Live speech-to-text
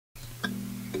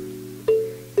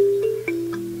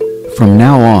From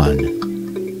now on,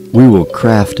 we will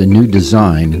craft a new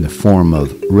design in the form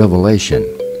of revelation,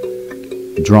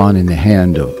 drawn in the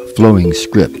hand of flowing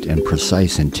script and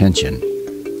precise intention.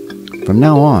 From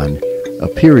now on, a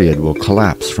period will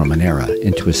collapse from an era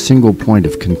into a single point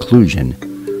of conclusion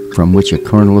from which a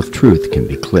kernel of truth can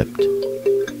be clipped.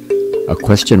 A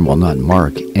question will not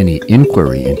mark any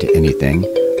inquiry into anything,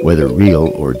 whether real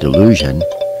or delusion,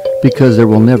 because there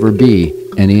will never be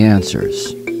any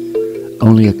answers.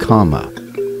 Only a comma,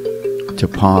 to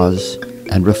pause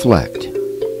and reflect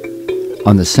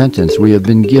on the sentence we have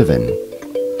been given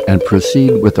and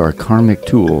proceed with our karmic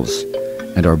tools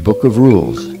and our book of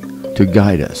rules to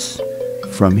guide us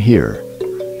from here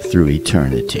through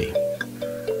eternity.